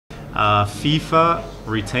FIFA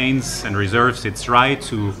retains and reserves its right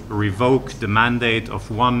to revoke the mandate of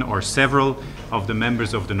one or several of the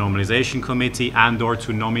members of the Normalization Committee and/or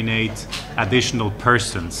to nominate additional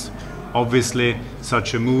persons. Obviously,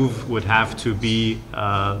 such a move would have to be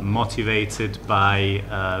motivated by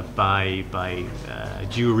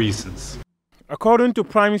due reasons. According to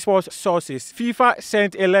Prime Sports sources, FIFA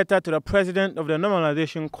sent a letter to the president of the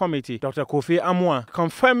Normalization Committee, Dr. Kofi Amoah,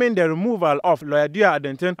 confirming the removal of Lawyer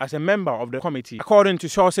Dua-Adonten as a member of the committee. According to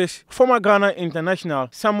sources, former Ghana international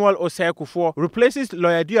Samuel Osei Kufuor replaces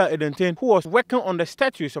Lawyer Dua-Adonten, who was working on the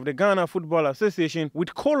statutes of the Ghana Football Association,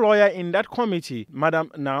 with co-lawyer in that committee,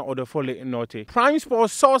 Madam Odofoley Nortey. Prime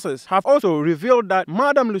Sports sources have also revealed that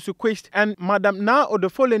Madam Lucy Quist and Madam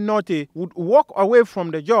Odofoley Nortey would walk away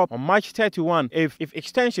from the job on March 31 if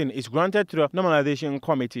extension is granted to the Normalization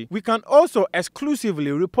Committee. We can also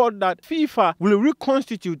exclusively report that FIFA will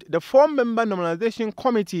reconstitute the 4-member Normalization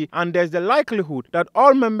Committee, and there's the likelihood that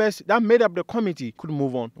all members that made up the committee could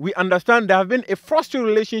move on. We understand there have been a frosty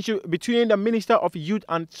relationship between the Minister of Youth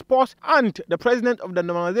and Sports and the President of the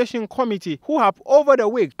Normalization Committee, who have over the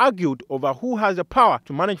week argued over who has the power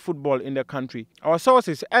to manage football in the country. Our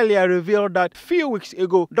sources earlier revealed that few weeks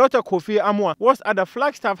ago, Dr. Kofi Amoah was at the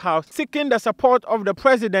Flagstaff House seeking the support of the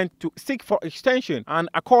president to seek for extension, and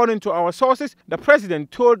according to our sources, the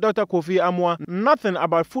president told Dr. Kofi Amoah nothing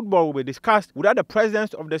about football will be discussed without the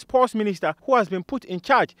presence of the sports minister, who has been put in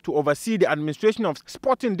charge to oversee the administration of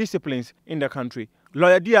sporting disciplines in the country.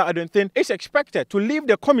 Lawyer Dua-Adonten is expected to leave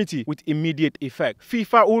the committee with immediate effect.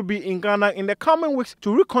 FIFA will be in Ghana in the coming weeks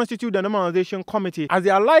to reconstitute the Normalization Committee, as they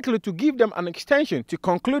are likely to give them an extension to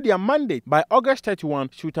conclude their mandate by August 31,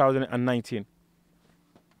 2019.